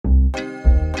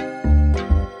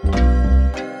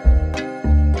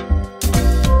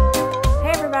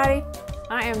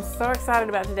excited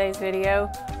about today's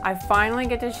video. I finally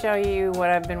get to show you what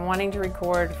I've been wanting to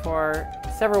record for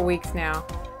several weeks now,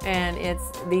 and it's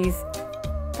these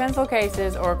pencil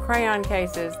cases or crayon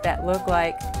cases that look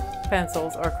like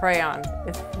pencils or crayons.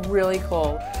 It's really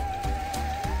cool.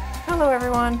 Hello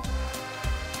everyone.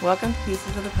 Welcome to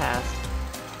Pieces of the Past.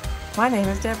 My name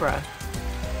is Deborah.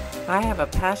 I have a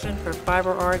passion for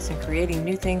fiber arts and creating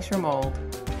new things from mold.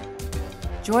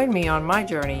 Join me on my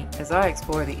journey as I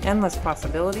explore the endless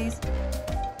possibilities,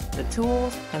 the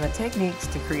tools, and the techniques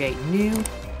to create new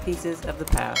pieces of the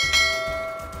past.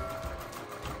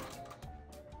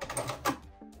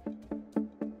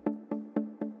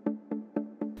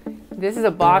 This is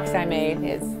a box I made.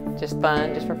 It's just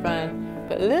fun, just for fun.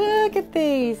 But look at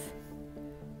these.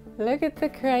 Look at the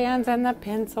crayons and the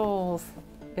pencils.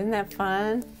 Isn't that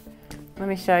fun? Let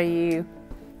me show you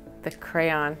the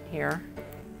crayon here.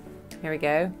 Here we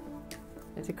go.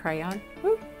 There's a crayon.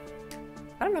 Woo.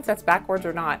 I don't know if that's backwards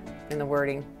or not in the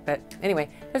wording, but anyway,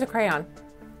 there's a crayon.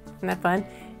 Isn't that fun?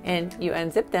 And you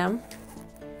unzip them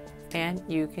and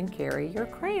you can carry your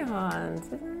crayons.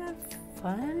 Isn't that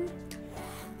fun?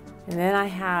 And then I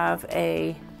have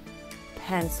a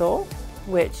pencil,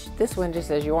 which this one just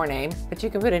says your name, but you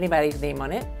can put anybody's name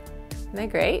on it. Isn't that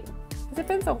great? It's a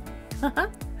pencil.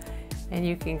 And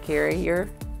you can carry your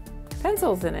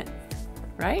pencils in it,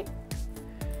 right?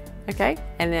 Okay,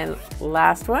 and then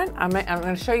last one, I'm going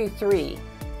to show you three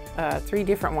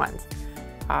different ones.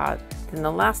 Then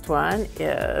the last one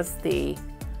is the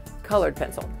colored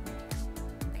pencil.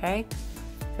 Okay,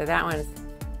 so that one's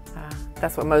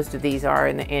that's what most of these are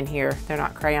in here. They're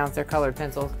not crayons, they're colored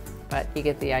pencils, but you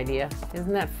get the idea.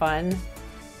 Isn't that fun?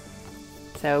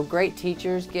 So great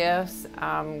teachers' gifts,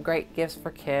 great gifts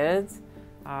for kids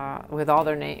with all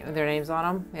their names on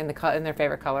them in their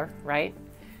favorite color, right?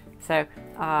 So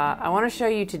I want to show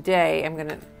you today, I'm going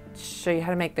to show you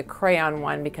how to make the crayon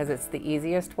one because it's the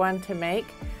easiest one to make,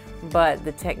 but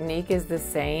the technique is the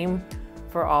same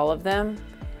for all of them.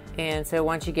 And so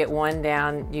once you get one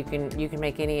down, you can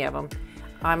make any of them.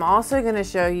 I'm also going to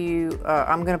show you,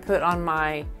 I'm going to put on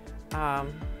my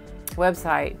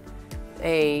website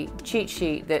a cheat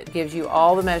sheet that gives you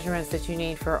all the measurements that you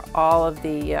need for all of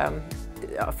the,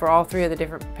 for all three of the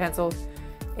different pencils.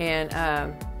 And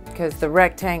because the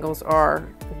rectangles are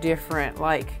different,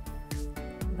 like,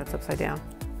 that's upside down.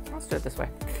 Let's do it this way.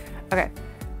 Okay,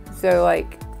 so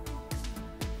like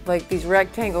these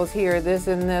rectangles here, this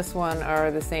and this one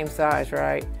are the same size,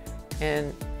 right?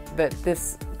 But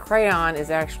this crayon is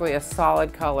actually a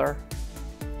solid color,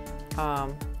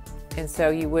 and so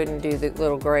you wouldn't do the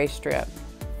little gray strip,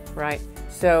 right?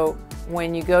 So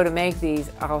when you go to make these,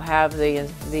 I'll have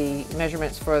the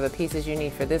measurements for the pieces you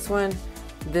need for this one,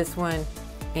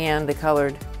 and the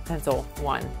colored pencil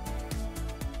one.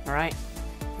 All right,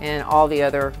 and all the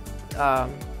other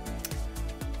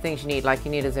things you need, like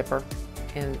you need a zipper,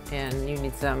 and you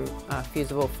need some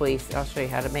fusible fleece. I'll show you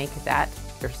how to make that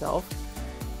yourself.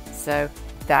 So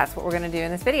that's what we're going to do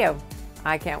in this video.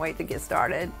 I can't wait to get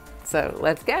started. So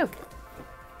let's go.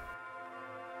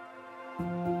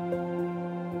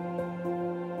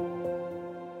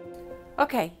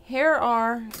 Okay, here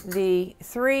are the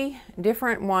three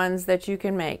different ones that you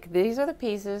can make. These are the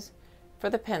pieces for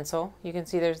the pencil. You can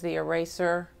see there's the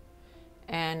eraser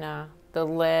and the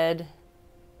lead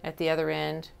at the other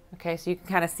end. Okay, so you can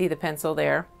kind of see the pencil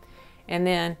there. And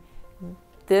then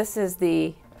this is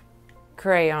the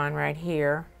crayon right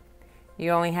here. You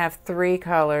only have three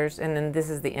colors, and then this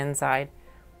is the inside.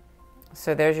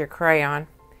 So there's your crayon.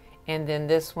 And then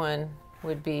this one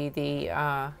would be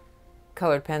the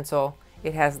colored pencil.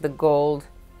 It has the gold,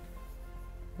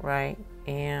 right?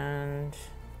 And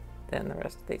then the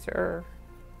rest of these are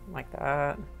like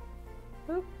that.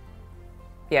 Boop.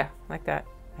 Yeah, like that,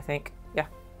 I think. Yeah.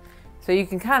 So you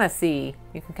can kind of see,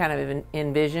 you can kind of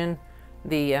envision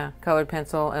the colored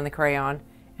pencil and the crayon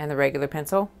and the regular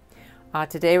pencil.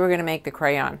 Today we're going to make the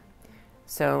crayon.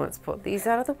 So let's put these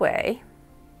out of the way.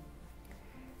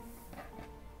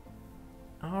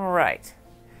 All right.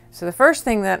 So the first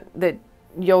thing that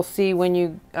you'll see when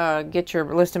you get your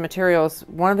list of materials,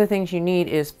 one of the things you need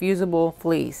is fusible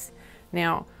fleece.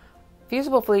 Now,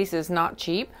 fusible fleece is not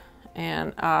cheap,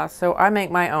 and so I make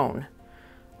my own.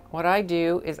 What I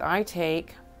do is I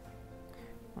take,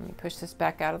 let me push this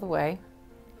back out of the way.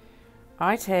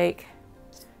 I take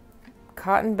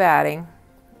cotton batting.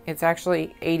 It's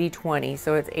actually 80-20,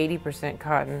 so it's 80%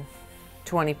 cotton,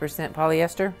 20%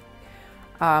 polyester.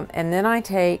 And then I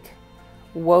take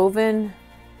woven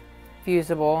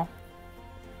fusible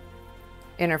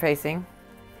interfacing,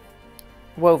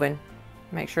 woven,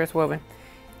 make sure it's woven,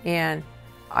 and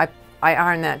I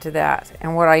iron that to that,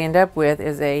 and what I end up with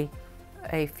is a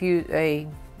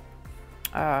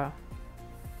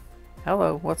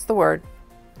hello, what's the word?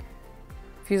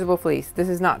 Fusible fleece. This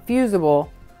is not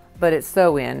fusible, but it's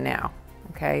sew-in now,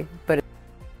 okay? But it's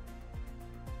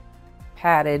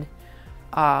padded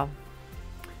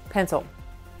pencil.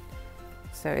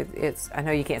 So it's, I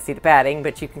know you can't see the padding,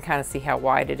 but you can kind of see how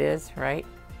wide it is, right?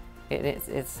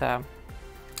 It's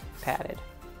padded.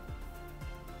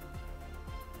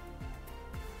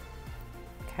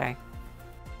 Okay.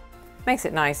 Makes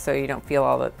it nice so you don't feel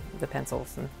all the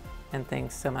pencils and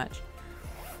things so much.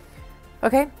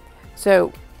 Okay,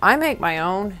 so I make my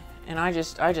own, and I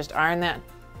just iron that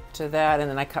to that, and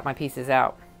then I cut my pieces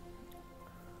out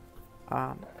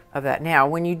of that. Now,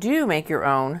 when you do make your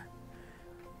own,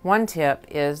 one tip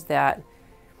is that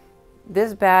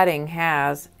this batting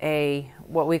has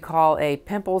what we call a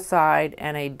pimple side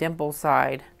and a dimple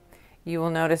side. You will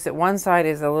notice that one side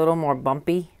is a little more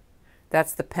bumpy.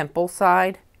 That's the pimple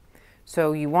side.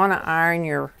 So you want to iron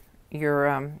your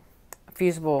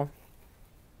fusible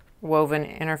woven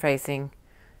interfacing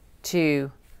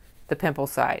to the pimple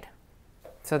side.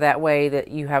 So that way that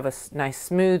you have a nice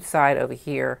smooth side over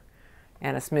here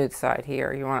and a smooth side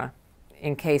here. You want to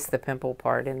encase the pimple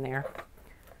part in there.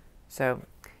 So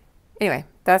anyway,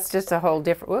 that's just a whole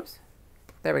different, whoops,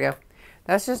 there we go.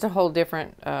 That's just a whole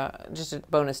different, just a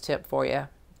bonus tip for you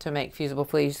to make fusible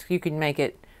fleece. You can make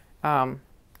it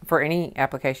for any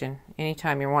application.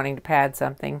 Anytime you're wanting to pad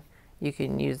something, you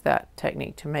can use that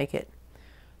technique to make it.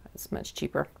 It's much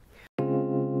cheaper.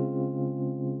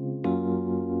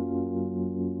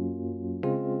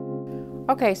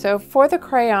 Okay, so for the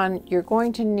crayon, you're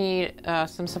going to need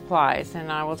some supplies,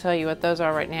 and I will tell you what those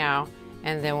are right now,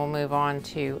 and then we'll move on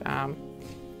to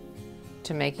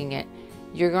making it.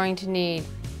 You're going to need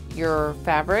your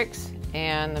fabrics,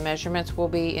 and the measurements will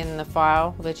be in the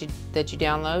file that you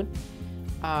download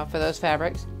for those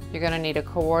fabrics. You're going to need a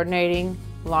coordinating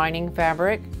lining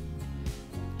fabric.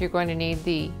 You're going to need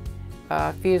the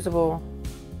fusible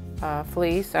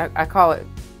fleece. I call it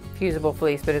fusible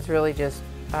fleece, but it's really just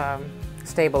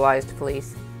stabilized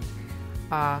fleece.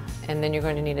 And then you're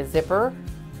going to need a zipper,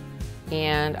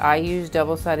 and I use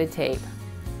double-sided tape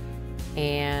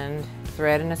and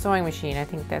thread and a sewing machine. I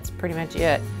think that's pretty much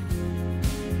it.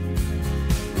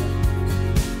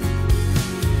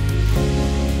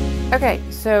 Okay,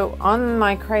 so on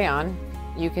my crayon,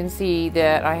 you can see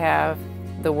that I have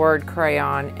the word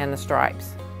crayon and the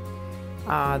stripes.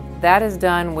 That is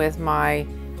done with my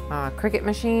Cricut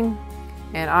machine,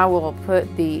 and I will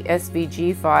put the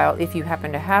SVG file. If you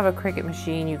happen to have a Cricut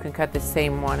machine, you can cut the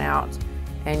same one out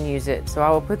and use it. So I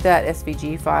will put that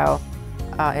SVG file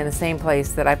in the same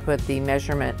place that I put the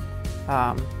measurement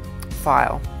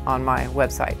file on my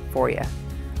website for you.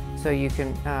 So you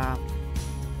can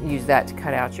use that to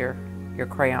cut out your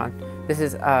crayon. This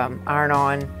is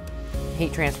iron-on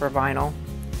heat transfer vinyl.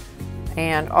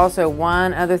 And also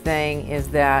one other thing is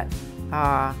that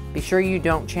be sure you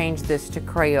don't change this to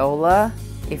Crayola,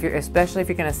 especially if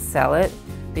you're going to sell it,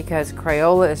 because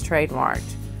Crayola is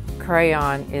trademarked.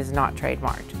 Crayon is not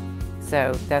trademarked.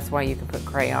 So that's why you can put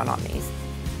crayon on these.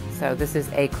 So this is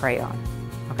a crayon.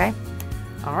 Okay?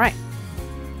 All right.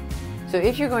 So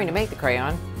if you're going to make the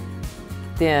crayon,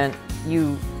 then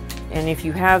and if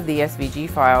you have the SVG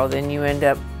file, then you end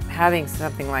up having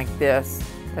something like this.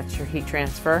 That's your heat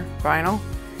transfer vinyl.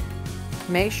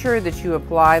 Make sure that you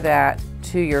apply that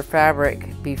to your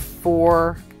fabric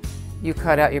before you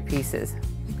cut out your pieces.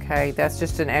 Okay, that's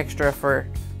just an extra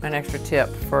tip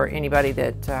for anybody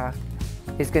that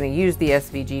is going to use the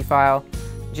SVG file.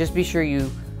 Just be sure you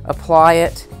apply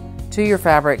it to your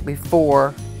fabric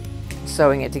before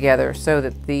sewing it together, so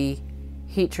that the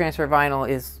heat transfer vinyl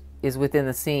is within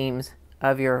the seams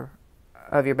of your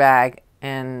bag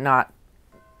and not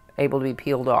able to be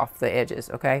peeled off the edges.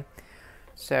 Okay,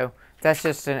 so that's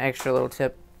just an extra little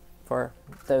tip for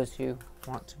those who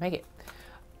want to make it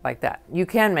like that. You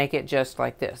can make it just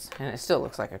like this, and it still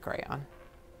looks like a crayon.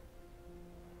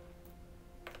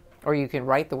 Or you can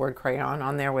write the word crayon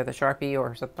on there with a Sharpie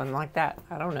or something like that.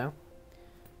 I don't know.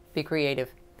 Be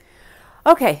creative.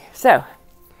 Okay, so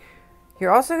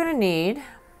you're also going to need,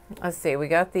 let's see, we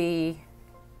got the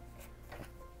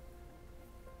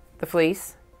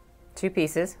fleece, 2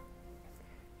 pieces.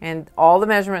 And all the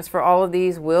measurements for all of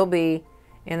these will be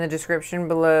in the description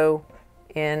below.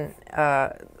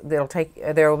 There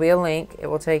will be a link. It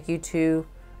will take you to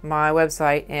my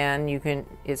website, and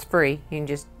it's free. You can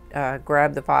just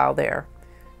grab the file there.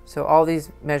 So all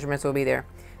these measurements will be there.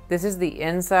 This is the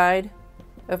inside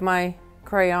of my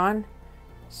crayon.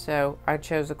 So I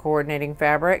chose a coordinating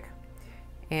fabric,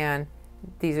 and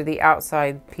these are the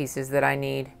outside pieces that I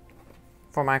need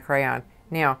for my crayon.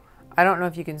 Now, I don't know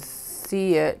if you can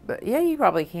see it, but yeah, you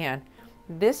probably can.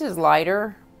 This is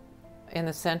lighter in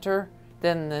the center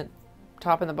than the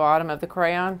top and the bottom of the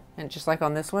crayon, and just like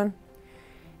on this one.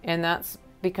 And that's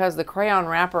because the crayon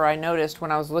wrapper, I noticed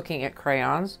when I was looking at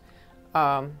crayons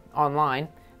online,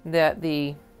 that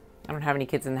I don't have any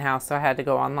kids in the house, so I had to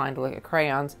go online to look at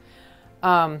crayons.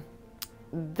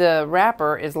 The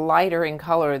wrapper is lighter in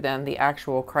color than the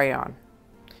actual crayon.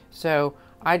 So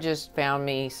I just found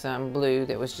me some blue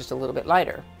that was just a little bit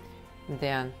lighter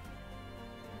than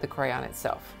the crayon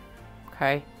itself.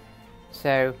 Okay,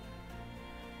 so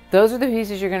those are the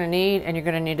pieces you're going to need, and you're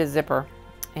going to need a zipper,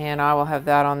 and I will have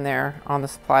that on there on the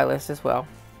supply list as well.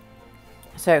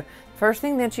 So first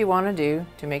thing that you want to do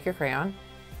to make your crayon,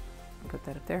 put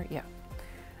that up there, yeah,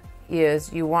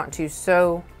 is you want to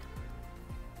sew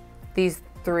these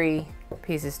 3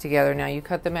 pieces together. Now you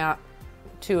cut them out,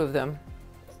 2 of them,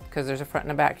 because there's a front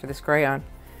and a back to this crayon.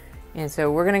 And so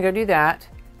we're going to go do that.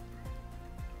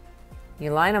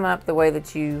 You line them up the way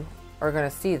that you are going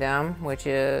to see them, which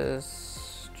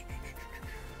is,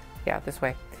 yeah, this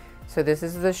way. So this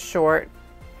is the short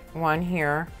one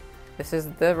here. This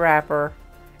is the wrapper,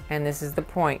 and this is the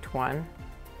point one.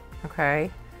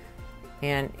 Okay,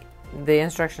 and the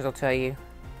instructions will tell you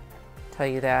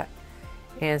that.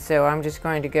 And so I'm just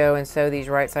going to go and sew these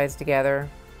right sides together.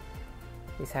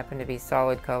 These happen to be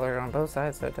solid colored on both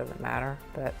sides, so it doesn't matter,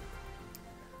 but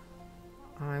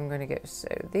I'm going to go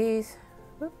sew these.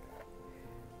 Whoop.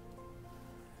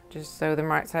 Just sew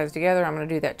them right sides together. I'm going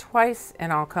to do that twice,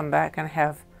 and I'll come back and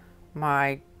have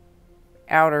my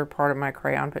outer part of my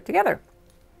crayon put together.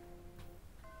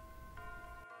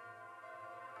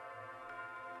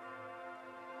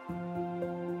 All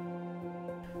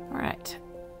right,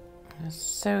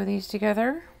 sew these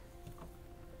together.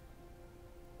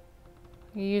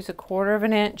 You use a 1/4 of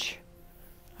an inch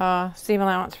seam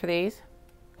allowance for these.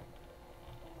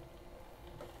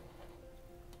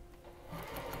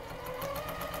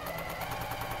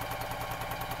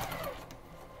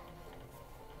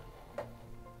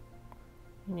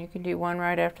 And you can do one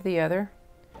right after the other.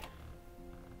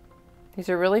 These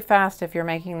are really fast if you're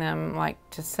making them like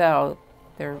to sell.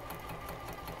 They're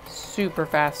super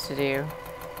fast to do.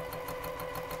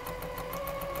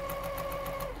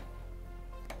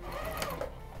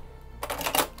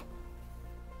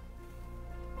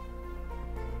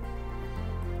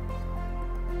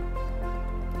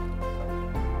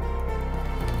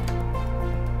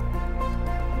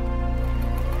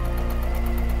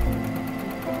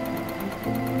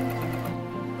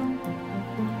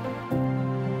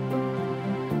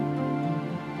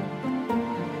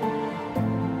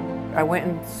 I went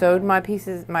and sewed my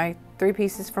 3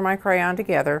 pieces for my crayon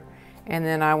together, and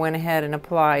then I went ahead and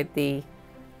applied the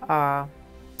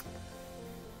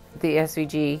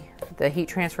SVG, the heat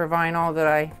transfer vinyl that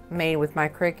I made with my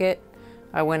Cricut.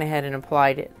 I went ahead and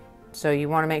applied it. So you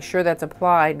want to make sure that's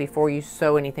applied before you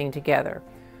sew anything together.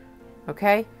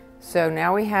 Okay, so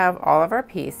now we have all of our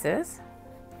pieces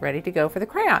ready to go for the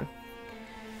crayon.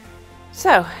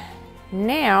 So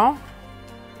now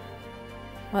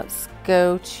let's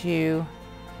go to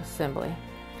assembly.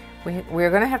 We're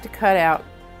going to have to cut out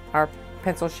our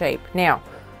pencil shape. Now,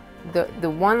 the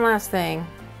one last thing,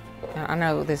 I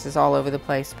know this is all over the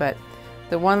place, but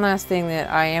the one last thing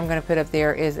that I am going to put up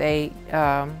there is a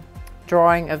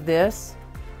drawing of this.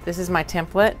 This is my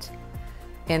template,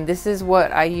 and this is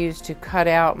what I use to cut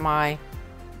out my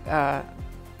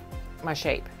my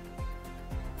shape.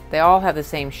 They all have the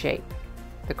same shape: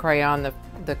 the crayon,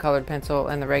 the colored pencil,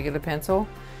 and the regular pencil.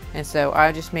 And so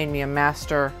I just made me a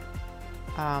master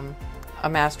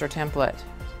template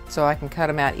so I can cut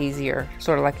them out easier,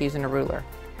 sort of like using a ruler.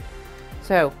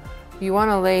 So you want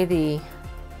to lay the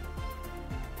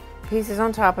pieces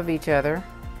on top of each other,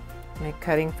 make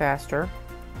cutting faster,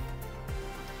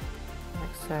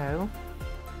 like so.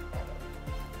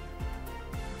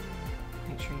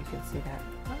 Make sure you can see that.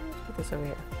 Oh, let's put this over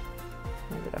here.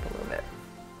 Move it up a little bit.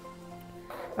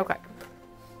 Okay.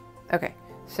 Okay,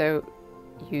 so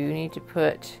you need to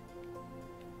put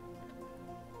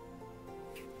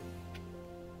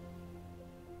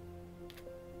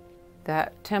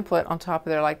that template on top of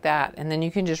there like that, and then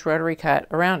you can just rotary cut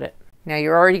around it. Now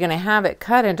you're already going to have it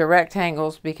cut into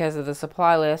rectangles because of the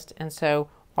supply list, and so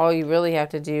all you really have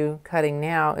to do cutting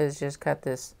now is just cut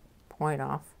this point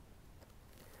off.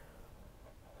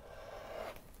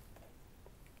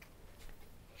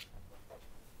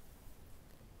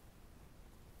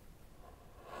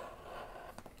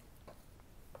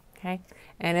 Okay,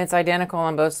 and it's identical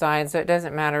on both sides, so it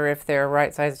doesn't matter if they're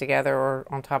right sides together or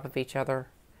on top of each other.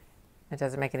 It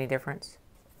doesn't make any difference.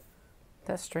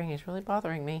 That string is really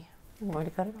bothering me. I'm going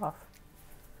to cut it off.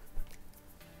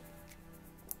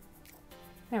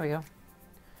 There we go.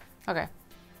 Okay.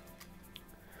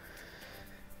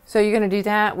 So you're going to do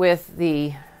that with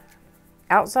the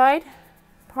outside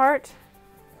part.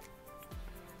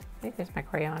 I think there's my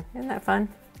crayon. Isn't that fun?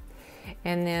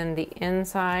 And then the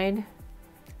inside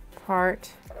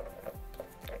part.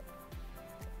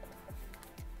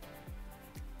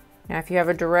 Now if you have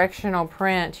a directional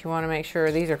print, you want to make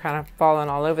sure these are kind of falling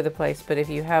all over the place, but if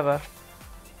you have a,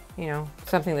 you know,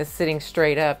 something that's sitting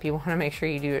straight up, you want to make sure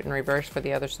you do it in reverse for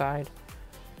the other side.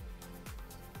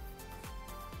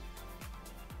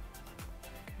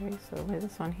 Okay, so lay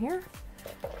this on here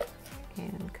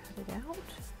and cut it out.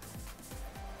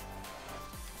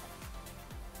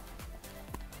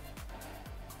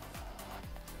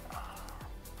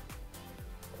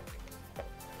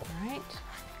 All right.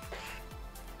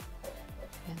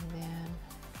 And then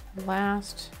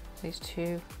last, these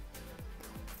two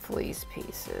fleece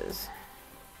pieces.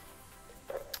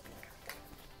 All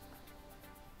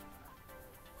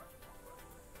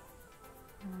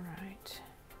right.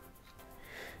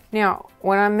 Now,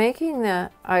 when I'm making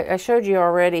I showed you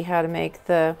already how to make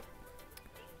the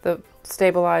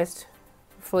stabilized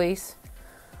fleece.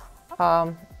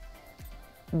 Don't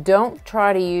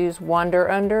try to use Wonder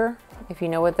Under, if you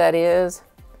know what that is.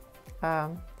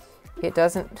 It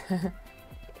doesn't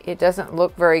it doesn't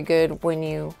look very good when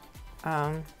you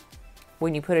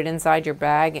put it inside your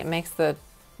bag. It makes the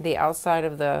outside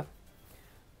of the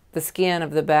skin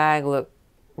of the bag look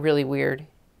really weird.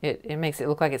 It makes it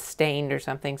look like it's stained or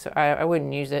something, so I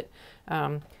wouldn't use it.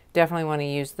 Definitely want to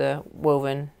use the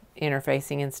woven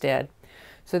interfacing instead.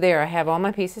 So there, I have all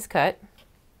my pieces cut.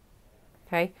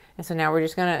 Okay, and so now we're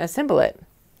just going to assemble it.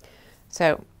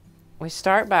 So we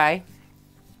start by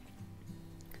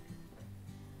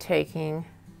taking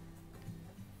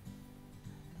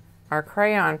our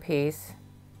crayon piece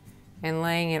and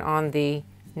laying it on the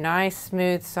nice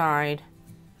smooth side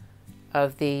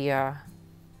of the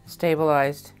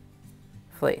stabilized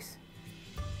fleece.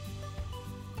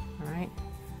 All right,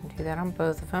 do that on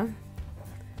both of them.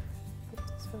 Put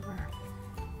this over.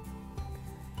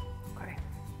 Okay.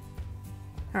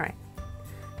 All right,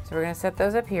 so we're going to set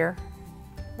those up here.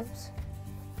 Oops.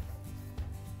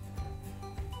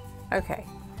 Okay,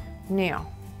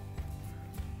 now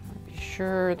be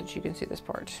sure that you can see this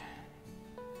part.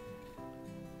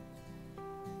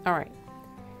 All right,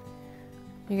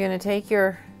 you're going to take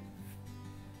your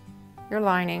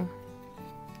lining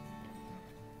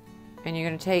and you're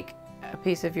going to take a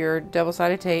piece of your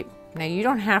double-sided tape. Now you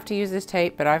don't have to use this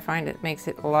tape, but I find it makes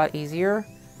it a lot easier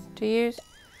to use.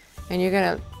 And you're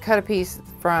going to cut a piece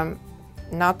from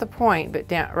not the point, but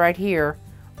down right here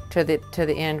to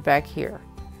the end back here.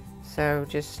 So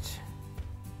just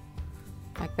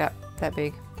like that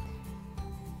big.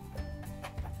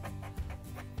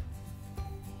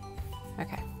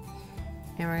 Okay,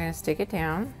 and we're going to stick it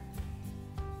down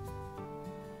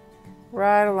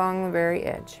right along the very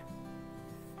edge,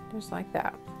 just like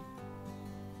that.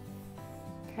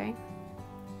 Okay,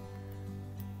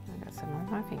 I got some on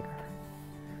my finger.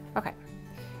 Okay,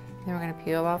 then we're going to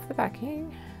peel off the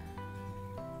backing.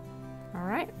 All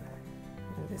right,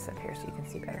 move this up here so you can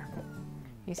see better.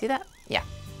 You see that? Yeah,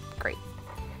 great.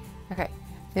 Okay,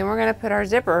 then we're going to put our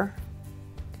zipper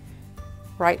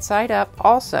right side up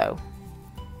also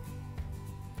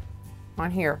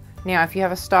on here. Now, if you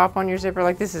have a stop on your zipper,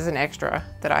 like this is an extra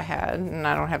that I had, and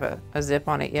I don't have a zip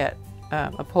on it yet,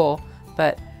 a pull,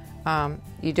 but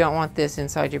you don't want this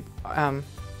inside your,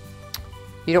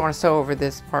 you don't want to sew over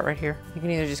this part right here. You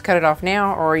can either just cut it off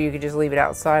now, or you could just leave it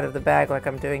outside of the bag like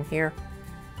I'm doing here,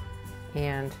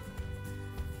 and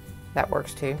that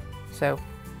works too. So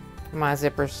my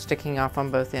zipper's sticking off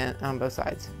on both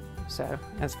sides, so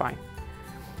that's fine.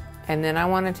 And then I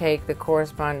want to take the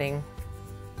corresponding,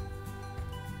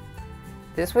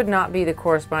 this would not be the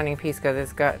corresponding piece because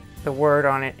it's got the word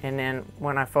on it, and then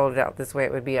when I fold it out this way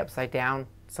it would be upside down,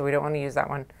 so we don't want to use that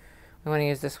one. We want to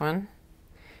use this one,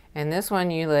 and this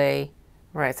one you lay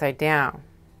right side down.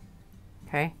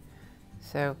 Okay,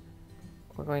 so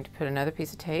we're going to put another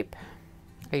piece of tape.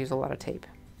 I use a lot of tape.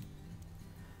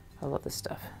 I love this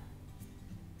stuff.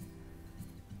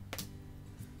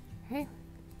 Okay,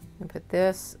 and put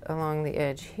this along the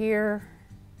edge here,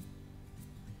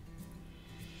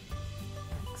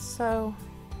 like so.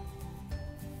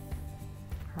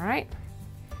 All right,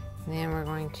 and then we're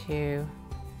going to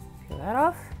peel that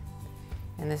off,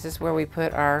 and this is where we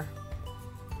put our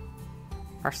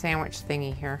sandwich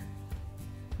thingy here.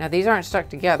 Now these aren't stuck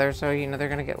together, so you know they're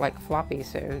gonna get like floppy,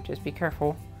 so just be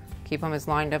careful. Keep them as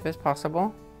lined up as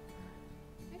possible,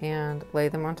 and lay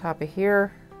them on top of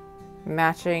here,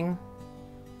 matching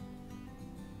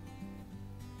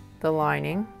the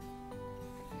lining.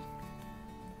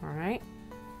 All right.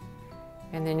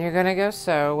 And then you're gonna go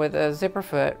sew with a zipper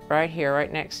foot right here,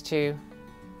 right next to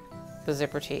the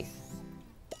zipper teeth.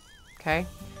 Okay?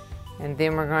 And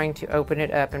then we're going to open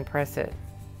it up and press it.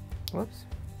 Whoops,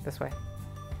 this way.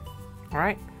 All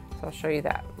right, so I'll show you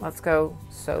that. Let's go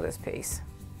sew this piece.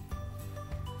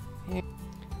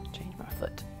 Change my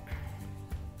foot.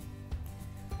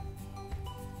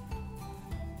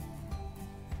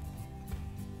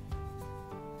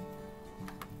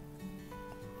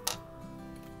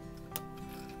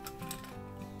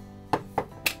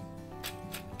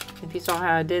 If you saw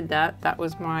how I did that, that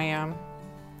was my,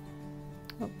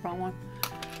 oh, wrong one.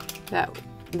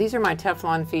 These are my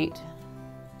Teflon feet.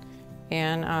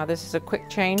 And this is a quick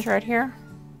change right here.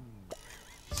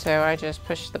 So I just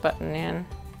push the button in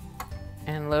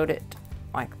and load it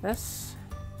like this.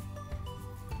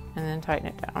 And then tighten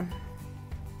it down.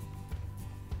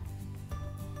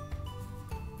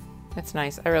 It's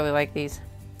nice, I really like these.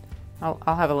 I'll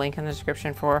have a link in the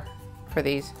description for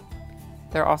these.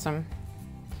 They're awesome.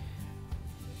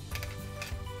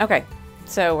 Okay,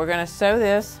 so we're gonna sew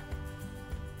this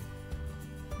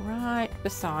right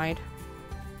beside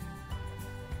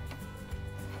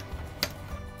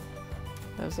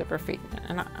those zipper feet,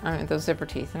 and I mean those zipper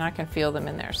teeth, and I can feel them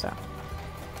in there, so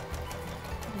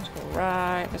just go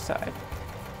right beside.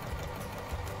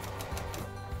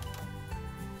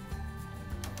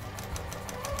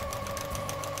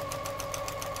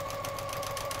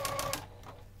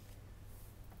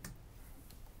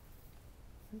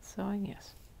 Sewing,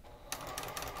 yes.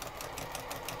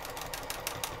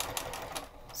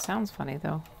 Sounds funny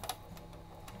though.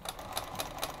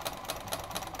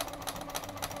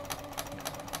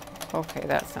 Okay,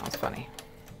 that sounds funny.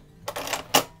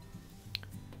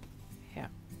 Yeah.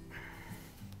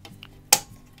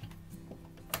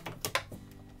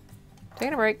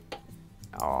 Taking a break.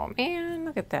 Oh man,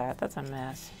 look at that. That's a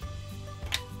mess.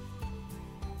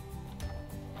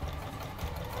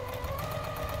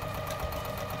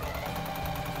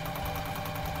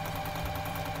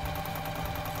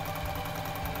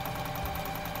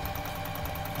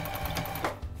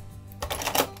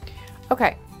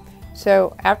 Okay,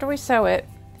 so after we sew it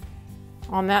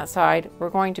on that side, we're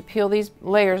going to peel these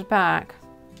layers back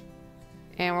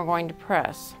and we're going to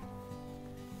press.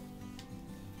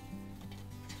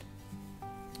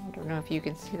 I don't know if you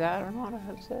can see that or not, I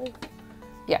hope so.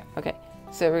 Yeah, okay,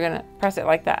 so we're gonna press it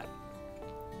like that.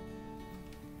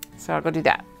 So I'll go do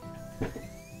that.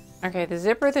 Okay, the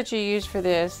zipper that you use for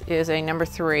this is a number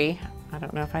 3. I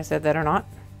don't know if I said that or not,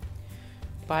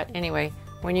 but anyway,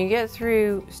 when you get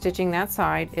through stitching that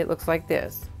side, it looks like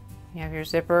this. You have your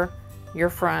zipper, your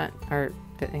front, or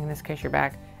in this case your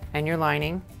back, and your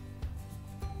lining.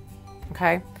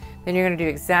 Okay? Then you're going to do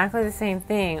exactly the same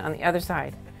thing on the other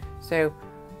side. So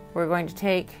we're going to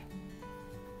take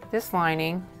this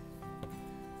lining,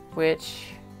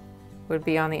 which would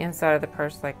be on the inside of the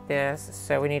purse like this.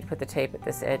 So we need to put the tape at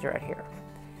this edge right here.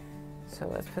 So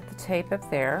let's put the tape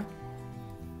up there.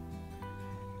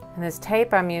 And this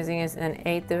tape I'm using is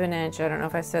 1/8 of an inch. I don't know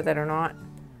if I said that or not.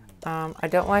 I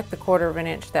don't like the 1/4 of an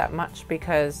inch that much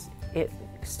because it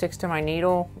sticks to my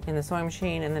needle in the sewing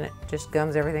machine and then it just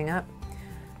gums everything up.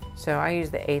 So I use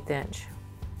the 1/8 inch,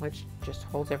 which just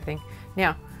holds everything.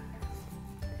 Now,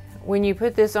 when you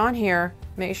put this on here,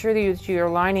 make sure that you're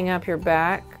lining up your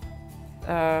back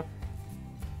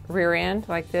rear end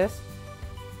like this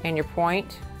and your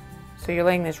point. So you're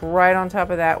laying this right on top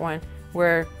of that one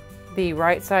where the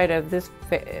right side of this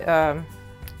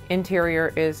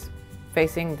interior is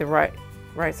facing the right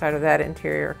side of that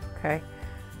interior, okay?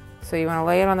 So you want to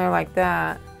lay it on there like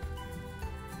that,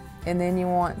 and then you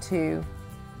want to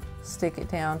stick it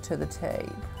down to the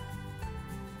tape.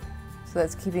 So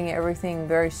that's keeping everything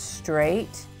very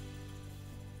straight.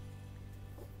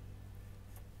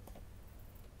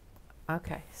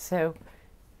 Okay, so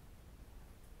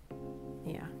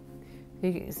yeah.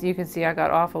 You can see I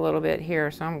got off a little bit here,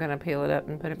 so I'm going to peel it up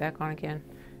and put it back on again.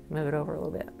 Move it over a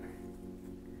little bit.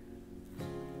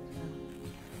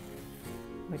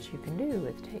 Which you can do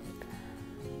with tape.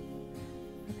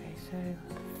 Okay, so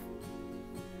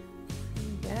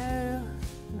there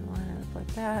we go. Line it up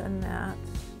like that and that.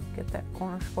 Get that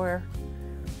corner square.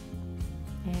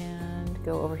 And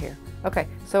go over here. Okay,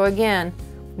 so again,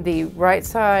 the right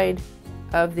side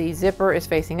of the zipper is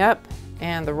facing up,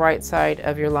 and the right side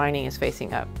of your lining is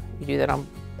facing up. You do that on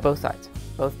both sides.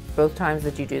 Both times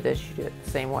that you do this, you do it the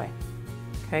same way.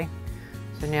 Okay?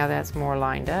 So now that's more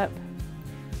lined up.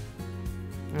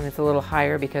 And it's a little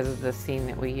higher because of the seam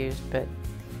that we used, but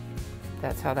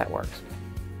that's how that works.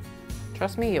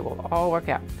 Trust me, it will all work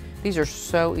out. These are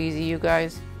so easy, you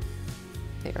guys.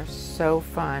 They are so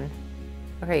fun.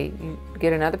 Okay, you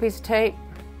get another piece of tape.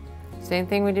 Same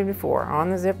thing we did before. On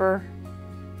the zipper,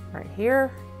 right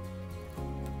here.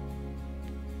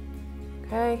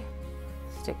 Okay,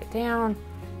 stick it down.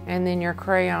 And then your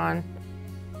crayon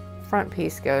front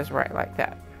piece goes right like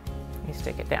that. You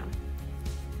stick it down.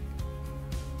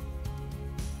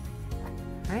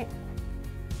 All right.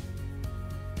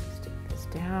 Stick this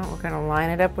down. We're going to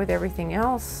line it up with everything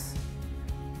else.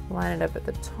 Line it up at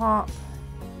the top.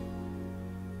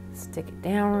 Stick it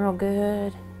down real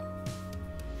good.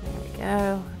 There we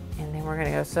go. And then we're going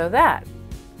to go sew that.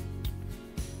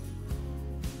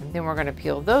 And then we're going to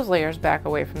peel those layers back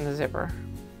away from the zipper.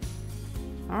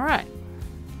 All right.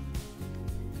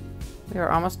 We are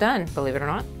almost done, believe it or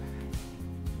not.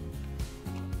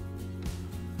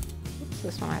 Oops,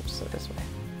 this one I have to sew this way.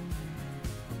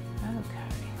 Okay.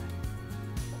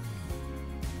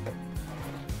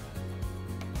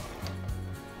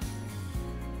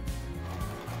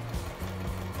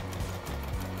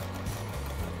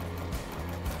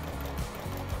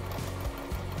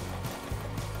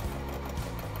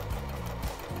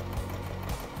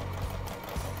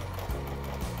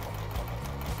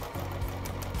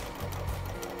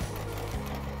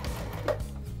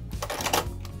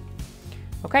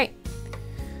 Okay,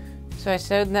 so I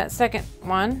sewed that second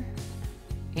one,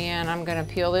 and I'm going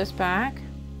to peel this back,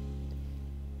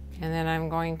 and then I'm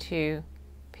going to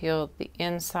peel the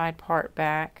inside part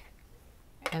back,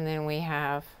 and then we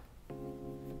have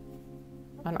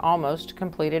an almost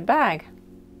completed bag.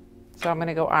 So I'm going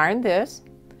to go iron this,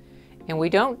 and we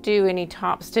don't do any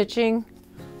top stitching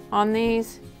on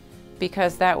these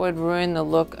because that would ruin the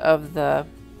look of the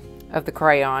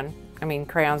crayon. I mean,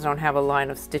 crayons don't have a line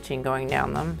of stitching going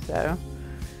down them,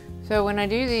 so when I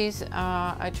do these,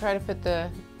 I try to put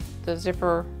the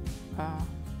zipper,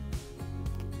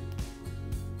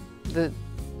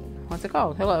 what's it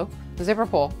called? Hello, the zipper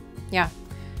pull, yeah,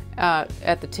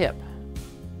 at the tip.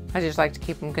 I just like to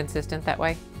keep them consistent that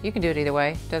way. You can do it either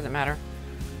way, doesn't matter.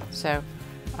 So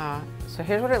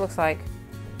here's what it looks like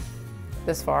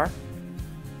this far,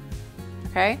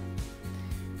 okay,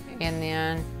 and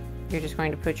then you're just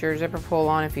going to put your zipper pull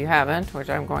on if you haven't, which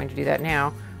I'm going to do that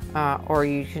now, or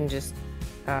you can just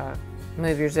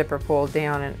move your zipper pull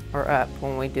down or up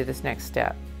when we do this next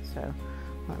step. So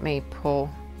let me pull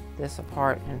this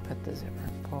apart and put the zipper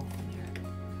pull in here.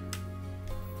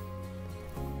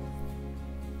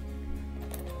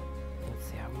 Let's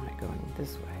see, I want it going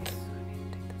this way, so I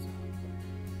need to take this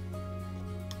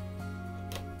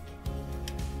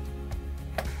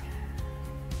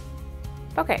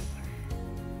off. Okay.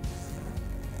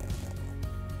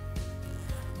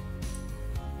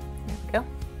 Go.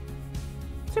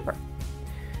 Super.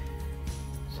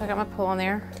 So I got my pull on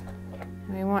there.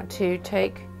 We want to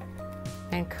take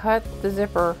and cut the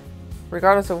zipper,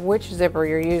 regardless of which zipper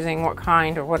you're using, what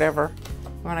kind or whatever.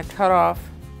 You want to cut off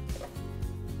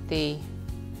the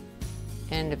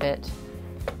end of it,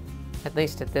 at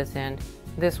least at this end.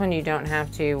 This one you don't have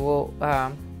to. We'll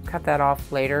cut that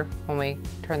off later when we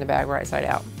turn the bag right side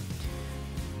out.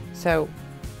 So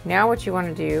now what you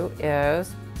want to do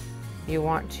is you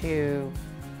want to,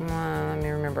 let me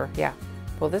remember, yeah,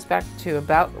 pull this back to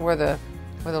about where the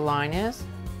line is,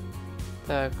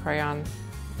 the crayon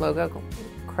logo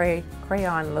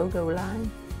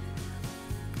line,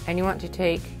 and you want to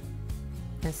take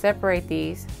and separate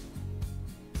these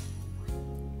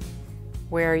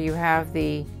where you have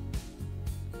the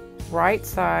right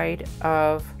side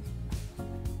of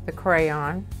the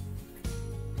crayon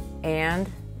and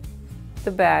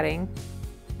the batting,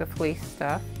 the fleece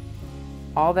stuff.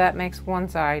 All that makes one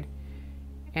side,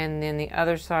 and then the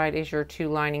other side is your two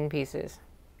lining pieces.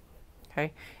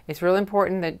 Okay, it's real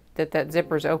important that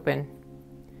zipper is open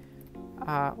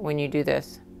when you do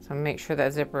this. So make sure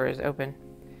that zipper is open.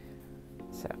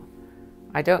 So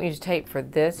I don't use tape for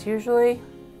this usually.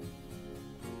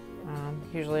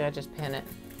 Usually I just pin it,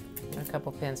 a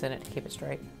couple pins in it to keep it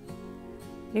straight.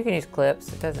 You can use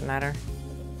clips, it doesn't matter,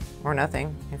 or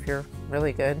nothing if you're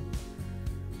really good.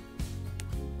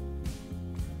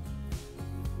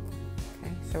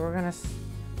 So we're going to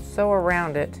sew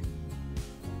around it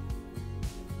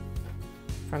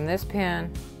from this pin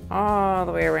all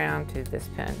the way around to this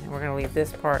pin. And we're going to leave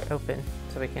this part open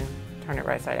so we can turn it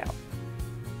right side out.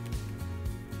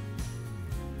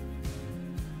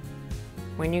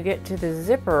 When you get to the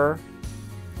zipper,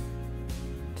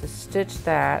 to stitch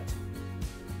that,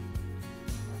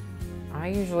 I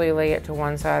usually lay it to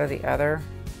one side or the other.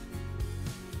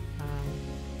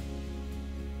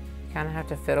 Kind of have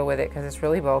to fiddle with it because it's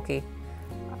really bulky.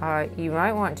 You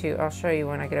might want to, I'll show you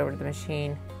when I get over to the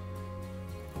machine.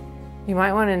 You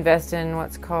might want to invest in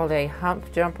what's called a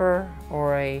hump jumper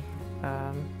or a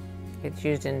It's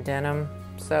used in denim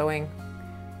sewing,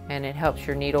 and it helps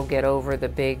your needle get over the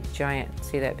big giant,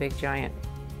 see that big giant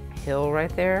hill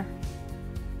right there?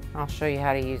 I'll show you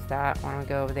how to use that when we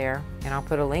go over there, and I'll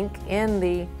put a link in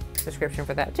the description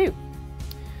for that too.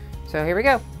 So here we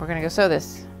go. We're gonna go sew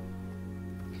this.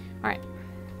 All right,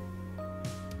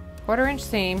 1/4 inch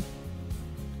seam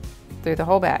through the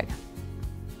whole bag.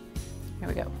 Here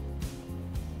we go.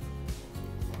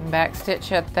 And back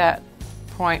stitch at that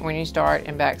point when you start,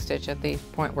 and back stitch at the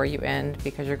point where you end,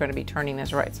 because you're going to be turning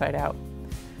this right side out.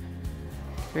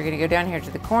 You're going to go down here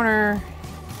to the corner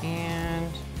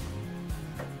and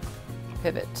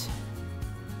pivot.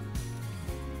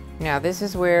 Now this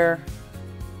is where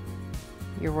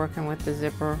you're working with the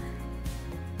zipper,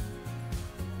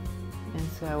 and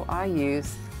so I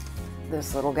use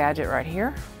this little gadget right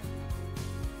here,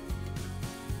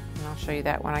 and I'll show you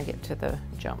that when I get to the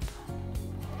jump.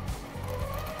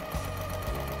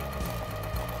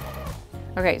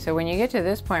 Okay, so when you get to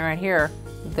this point right here,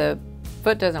 the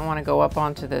foot doesn't want to go up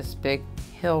onto this big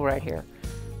hill right here.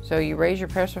 So you raise your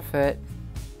pressure foot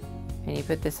and you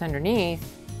put this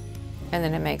underneath, and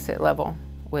then it makes it level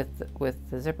with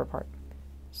the zipper part.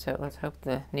 So let's hope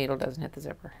the needle doesn't hit the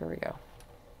zipper. Here we go.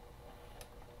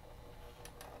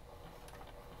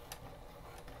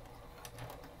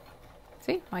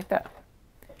 See, like that.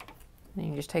 And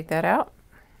you can just take that out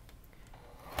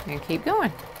and keep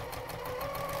going.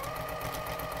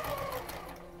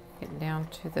 Getting down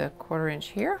to the 1/4 inch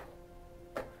here.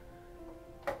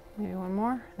 Maybe one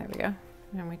more. There we go.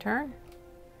 And we turn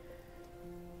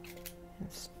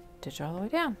and stitch all the way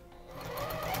down.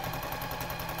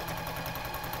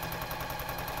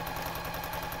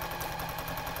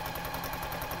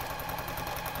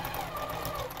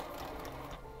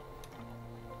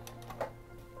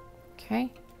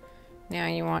 Okay. Now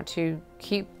you want to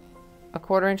keep a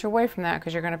 1/4 inch away from that,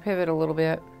 because you're going to pivot a little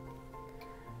bit.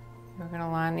 We're going to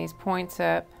line these points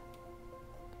up.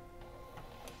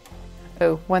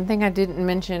 Oh, one thing I didn't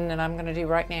mention that I'm going to do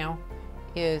right now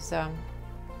is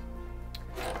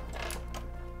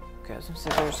grab some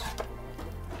scissors.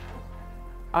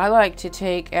 I like to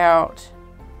take out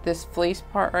this fleece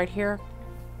part right here.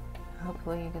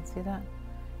 Hopefully you can see that.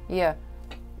 Yeah,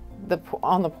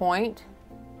 on the point,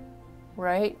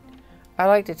 right? I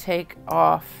like to take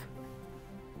off,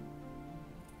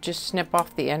 just snip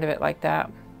off the end of it like that.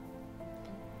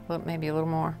 Maybe a little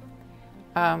more,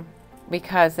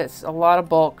 because it's a lot of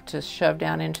bulk to shove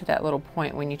down into that little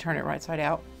point when you turn it right side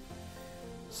out.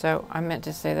 So I meant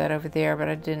to say that over there, but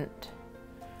I didn't.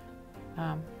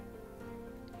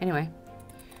 Anyway,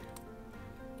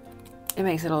 it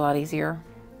makes it a lot easier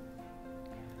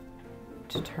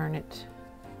to turn it.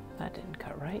 That didn't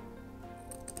cut right,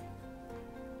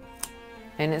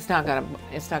 and it's not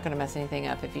gonna mess anything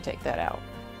up if you take that out.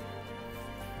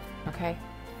 Okay,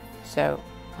 so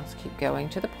let's keep going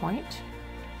to the point.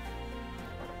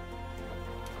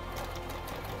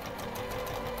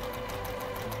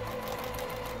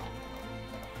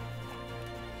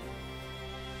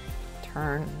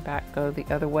 Turn back, go the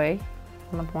other way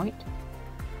on the point.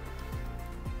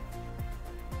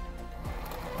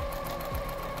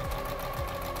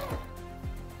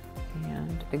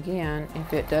 And again,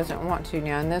 if it doesn't want to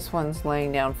now, and this one's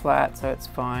laying down flat, so it's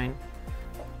fine.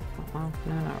 Well,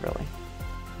 no, not really.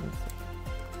 Let's see.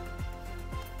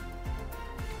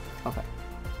 Okay.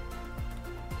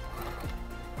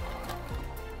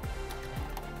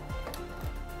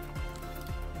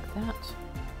 Like that.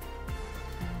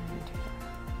 And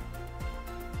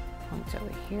points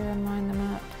over here and line them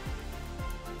up.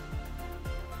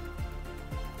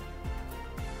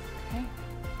 Okay.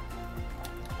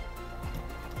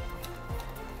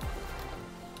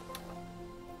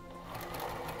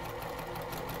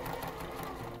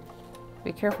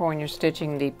 Be careful when you're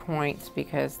stitching the points,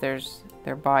 because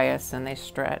they're biased and they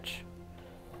stretch.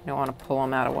 You don't want to pull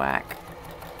them out of whack.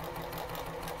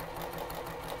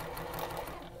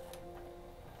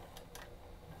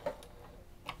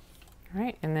 All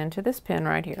right, and then to this pin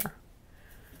right here.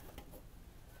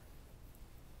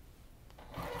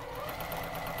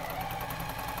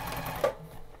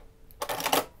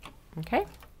 Okay.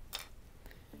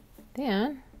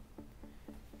 Then,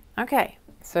 okay,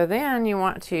 so then you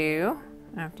want to,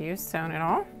 after you've sewn it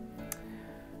all,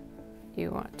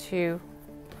 you want to,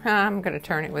 I'm going to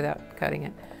turn it without cutting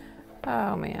it.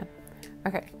 Oh man.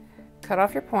 Okay, cut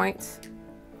off your points.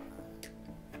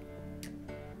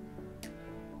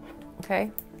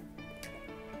 Okay.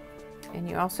 And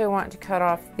you also want to cut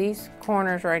off these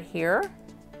corners right here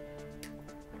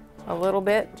a little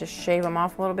bit, just shave them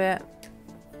off a little bit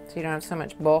so you don't have so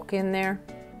much bulk in there.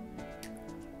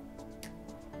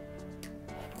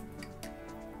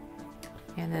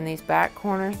 And then these back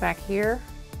corners back here.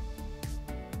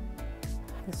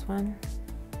 This one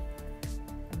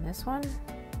and this one.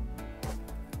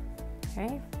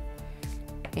 Okay.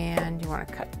 And you want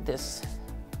to cut this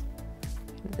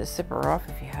zipper off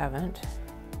if you haven't.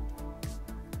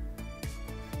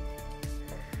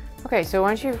 Okay, so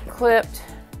once you've clipped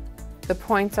the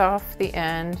points off the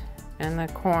end and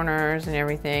the corners and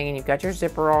everything, and you've got your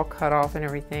zipper all cut off and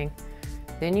everything,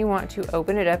 then you want to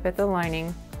open it up at the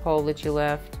lining hole that you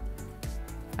left,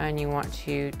 and you want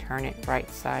to turn it right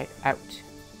side out.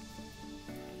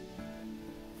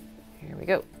 Here we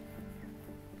go.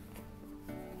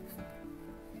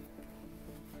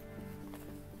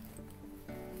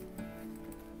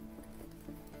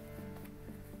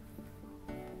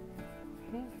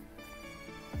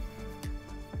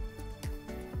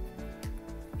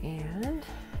 And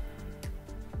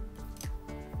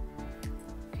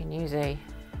you can use I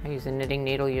use a knitting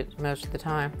needle most of the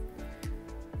time.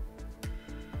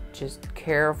 Just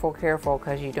careful,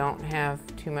 because you don't have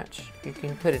too much. You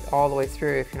can put it all the way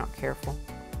through if you're not careful.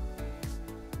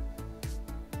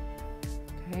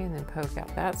 Okay, and then poke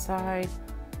out that side.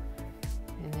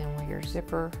 And then where your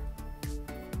zipper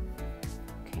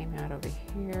came out over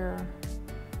here.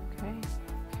 Okay,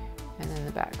 and then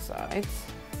the back sides.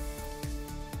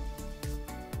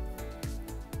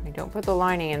 Don't put the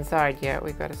lining inside yet.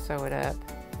 We've got to sew it up.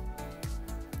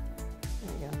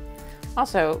 There we go.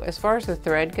 Also, as far as the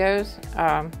thread goes,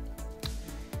 I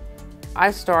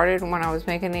started when I was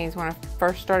making these, when I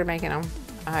first started making them,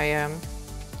 I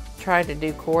tried to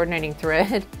do coordinating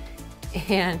thread.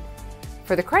 And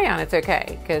for the crayon, it's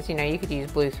okay, because you know, you could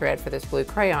use blue thread for this blue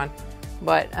crayon.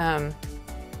 But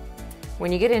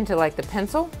when you get into like the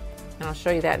pencil, and I'll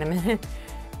show you that in a minute,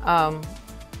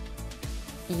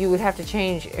 you would have to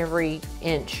change every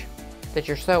inch that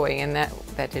you're sewing, and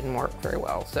that didn't work very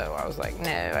well. So I was like,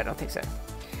 no, I don't think so.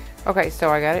 Okay, so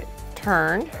I got it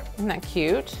turned. Isn't that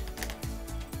cute?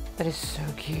 That is so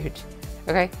cute.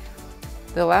 Okay,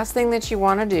 the last thing that you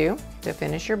want to do to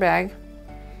finish your bag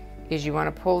is you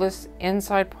want to pull this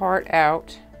inside part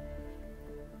out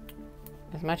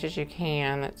as much as you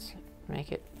can. Let's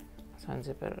make it, let's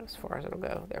unzip it as far as it'll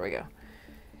go. There we go.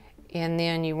 And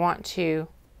then you want to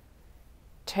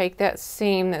take that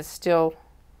seam that's still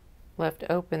left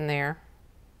open there.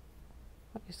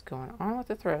 What is going on with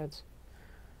the threads?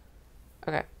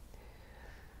 Okay.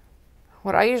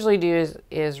 What I usually do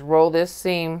is roll this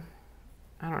seam.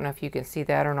 I don't know if you can see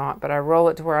that or not, but I roll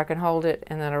it to where I can hold it,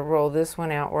 and then I roll this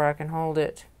one out where I can hold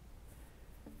it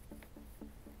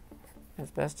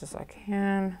as best as I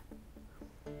can.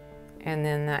 And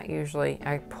then that usually,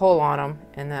 I pull on them,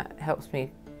 and that helps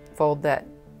me fold that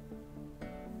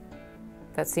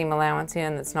seam allowance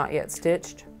in that's not yet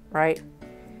stitched, right?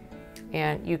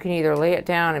 And you can either lay it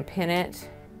down and pin it,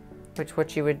 which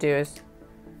what you would do is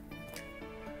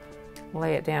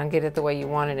lay it down, get it the way you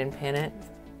want it, and pin it.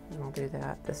 And I'll do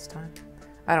that this time.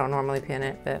 I don't normally pin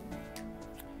it, but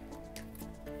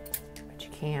you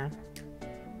can.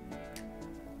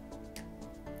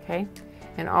 Okay,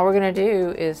 and all we're gonna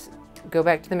do is go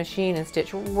back to the machine and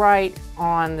stitch right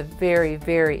on the very,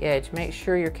 very edge. Make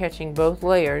sure you're catching both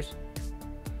layers,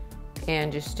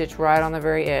 and just stitch right on the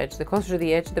very edge. The closer to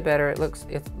the edge, the better. It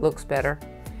looks better.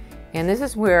 And this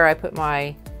is where I put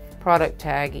my product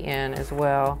tag in as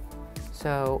well.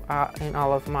 So in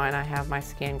all of mine, I have my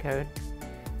scan code.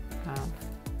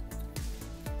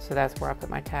 So that's where I put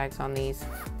my tags on these.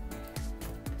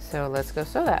 So let's go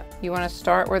sew that. You want to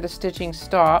start where the stitching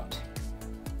stopped,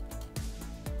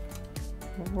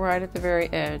 right at the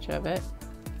very edge of it.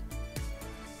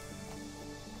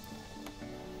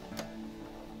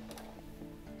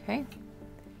 Okay,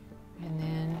 and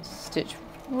then stitch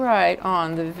right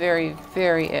on the very,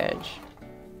 very edge.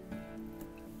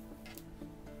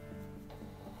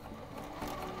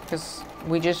 Because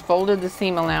we just folded the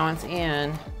seam allowance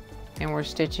in, and we're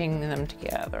stitching them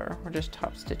together. We're just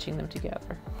top stitching them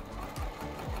together.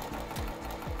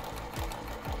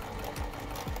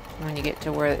 And when you get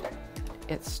to where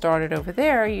it started over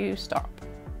there, you stop.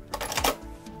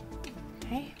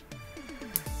 Okay.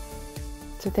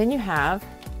 So then you have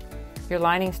your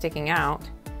lining sticking out,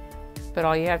 but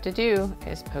all you have to do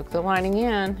is poke the lining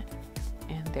in,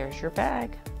 and there's your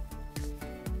bag.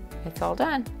 It's all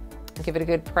done. Give it a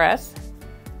good press,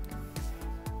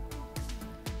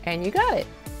 and you got it.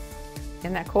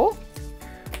 Isn't that cool?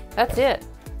 That's it.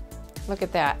 Look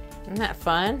at that. Isn't that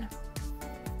fun?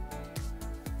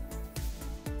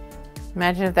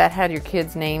 Imagine if that had your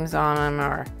kids' names on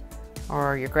them,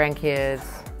 or your grandkids.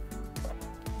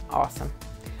 Awesome.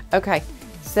 Okay,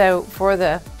 so for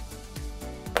you're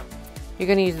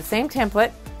going to use the same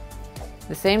template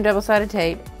the same double-sided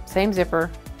tape, same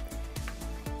zipper,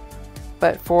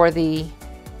 but for the,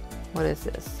 what is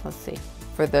this? Let's see.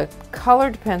 For the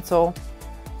colored pencil,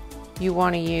 you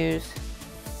want to use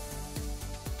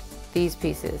these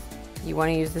pieces. You want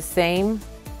to use the same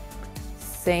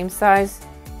size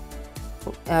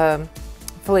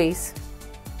fleece,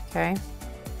 okay?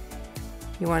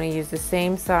 You want to use the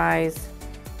same size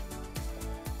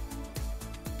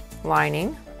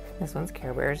lining. This one's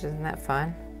Care Bears, isn't that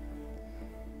fun?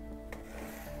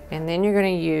 And then you're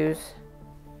going to use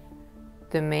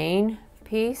the main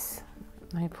piece.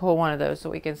 Let me pull one of those so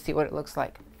we can see what it looks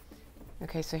like.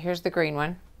 Okay, so here's the green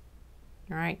one.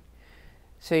 All right,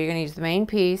 so you're going to use the main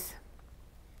piece,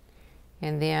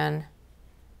 and then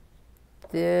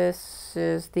this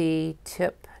is the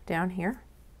tip down here.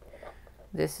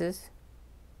 This is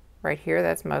right here,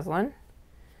 that's muslin.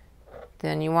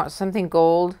 Then you want something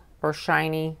gold or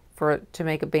shiny to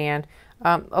make a band.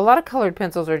 A lot of colored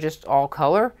pencils are just all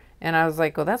color, and I was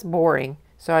like, well, that's boring.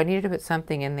 So I needed to put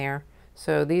something in there.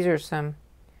 So these are some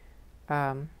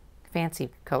fancy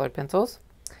colored pencils,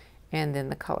 and then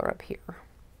the color up here.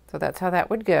 So that's how that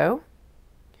would go.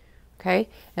 Okay,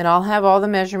 and I'll have all the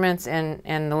measurements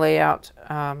and the layout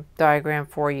diagram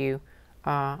for you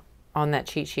on that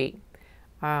cheat sheet.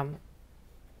 I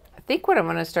think what I'm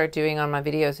going to start doing on my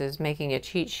videos is making a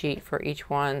cheat sheet for each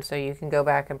one, so you can go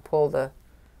back and pull the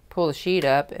sheet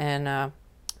up and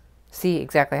see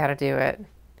exactly how to do it.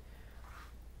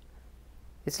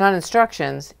 It's not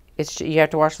instructions. You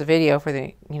have to watch the video for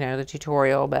the the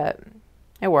tutorial, but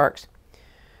it works.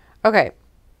 Okay,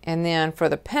 and then for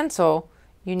the pencil,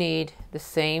 you need the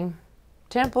same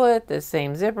template, the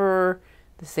same zipper,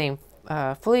 the same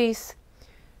fleece.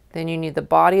 Then you need the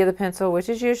body of the pencil, which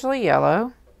is usually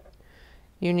yellow.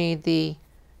 You need the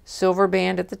silver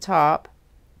band at the top.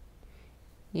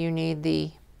 You need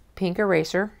the pink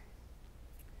eraser,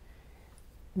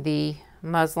 the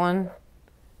muslin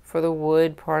for the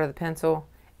wood part of the pencil,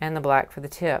 and the black for the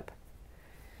tip.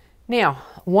 Now,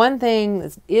 one thing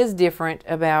that is different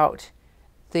about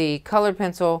the colored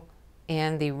pencil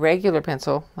and the regular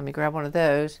pencil, let me grab one of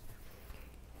those,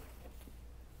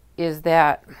 is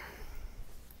that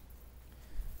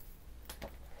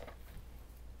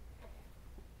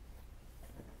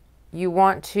you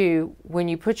want to, when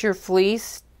you put your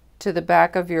fleece to the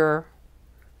back of your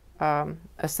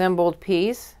assembled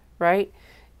piece, right,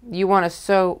 you want to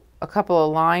sew a couple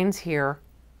of lines here,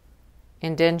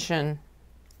 indentation,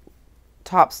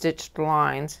 top stitched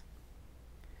lines,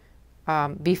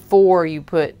 before you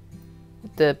put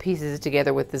the pieces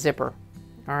together with the zipper.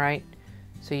 All right,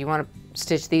 so you want to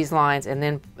stitch these lines and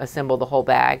then assemble the whole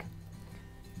bag.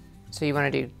 So you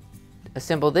want to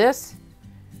assemble this,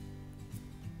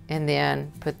 and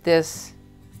then put this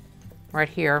right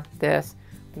here, this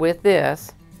with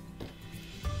this,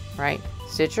 right?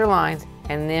 Stitch your lines,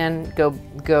 and then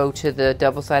go to the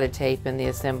double-sided tape and the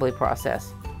assembly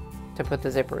process to put the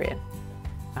zipper in.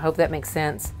 I hope that makes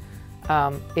sense.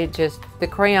 The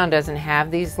crayon doesn't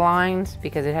have these lines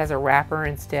because it has a wrapper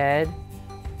instead.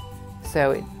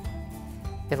 So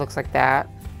it looks like that,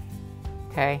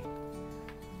 okay?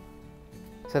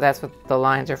 So that's what the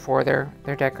lines are for, they're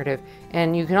decorative.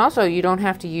 And you can also, you don't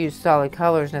have to use solid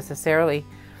colors necessarily,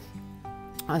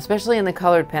 especially in the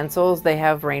colored pencils. They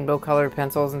have rainbow colored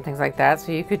pencils and things like that,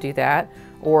 so you could do that.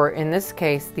 Or in this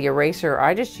case, the eraser,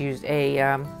 I just used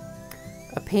a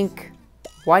pink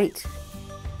white,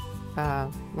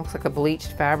 looks like a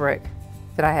bleached fabric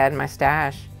that I had in my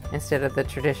stash instead of the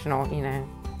traditional,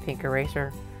 pink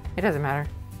eraser. It doesn't matter.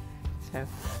 So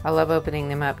I love opening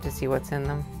them up to see what's in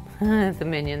them. The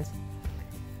minions.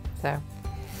 So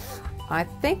I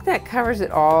think that covers it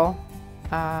all.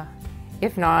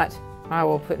 If not, I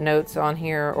will put notes on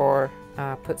here or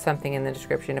put something in the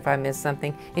description if I missed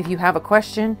something. If you have a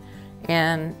question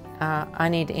and I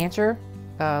need to answer,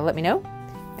 let me know.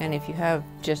 And if you have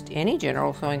just any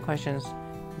general sewing questions,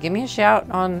 give me a shout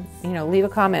on, leave a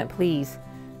comment, please,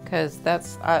 because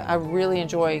I really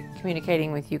enjoy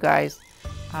communicating with you guys.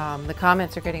 The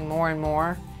comments are getting more and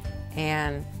more,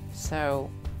 and so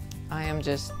I am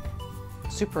just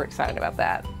super excited about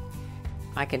that.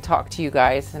 I can talk to you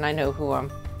guys, and I know who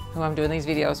I'm doing these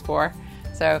videos for.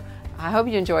 So I hope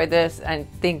you enjoyed this. I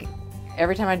think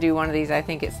every time I do one of these, I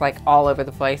think it's like all over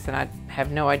the place, and I have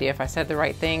no idea if I said the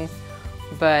right things,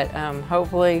 but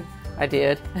hopefully I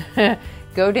did.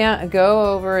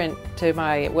 Go over to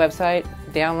my website,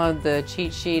 download the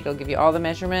cheat sheet. It'll give you all the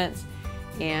measurements,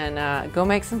 and go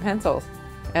make some pencils.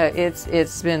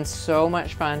 It's been so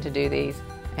much fun to do these,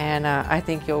 and I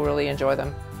think you'll really enjoy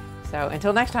them. So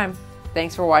until next time,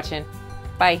 thanks for watching.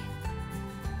 Bye.